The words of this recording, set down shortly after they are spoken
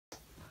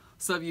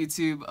What's up,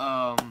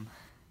 YouTube?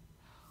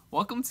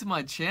 Welcome to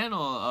my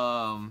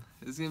channel.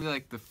 This is gonna be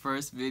like the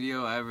first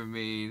video I ever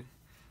made.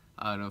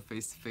 I don't know,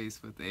 face to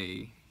face with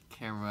a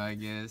camera, I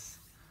guess.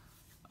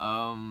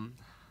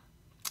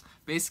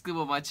 Basically,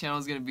 what my channel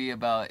is gonna be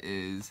about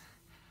is,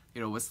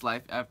 what's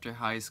life after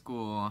high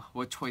school,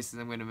 what choices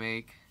I'm gonna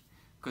make.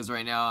 Cause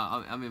right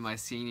now I'm in my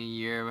senior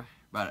year,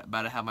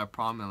 about to have my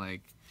prom in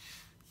like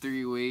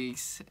 3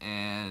 weeks,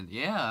 and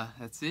yeah,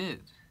 that's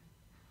it.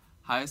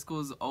 High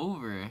school's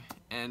over,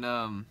 and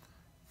the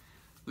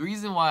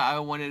reason why I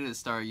wanted to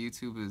start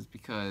YouTube is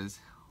because,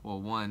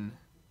 well, one,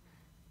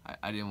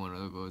 I didn't want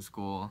to go to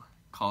school,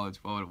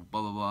 college, blah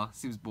blah blah blah.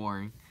 Seems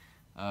boring.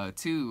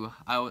 Two,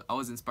 I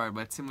was inspired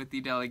by Timothy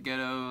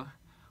Delgado,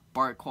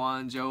 Bart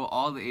Kwan, Joe,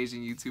 all the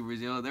Asian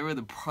YouTubers. They were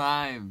the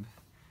prime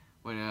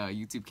when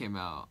YouTube came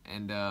out,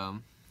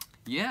 and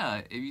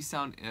yeah, if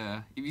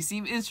you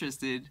seem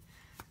interested,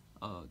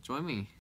 join me.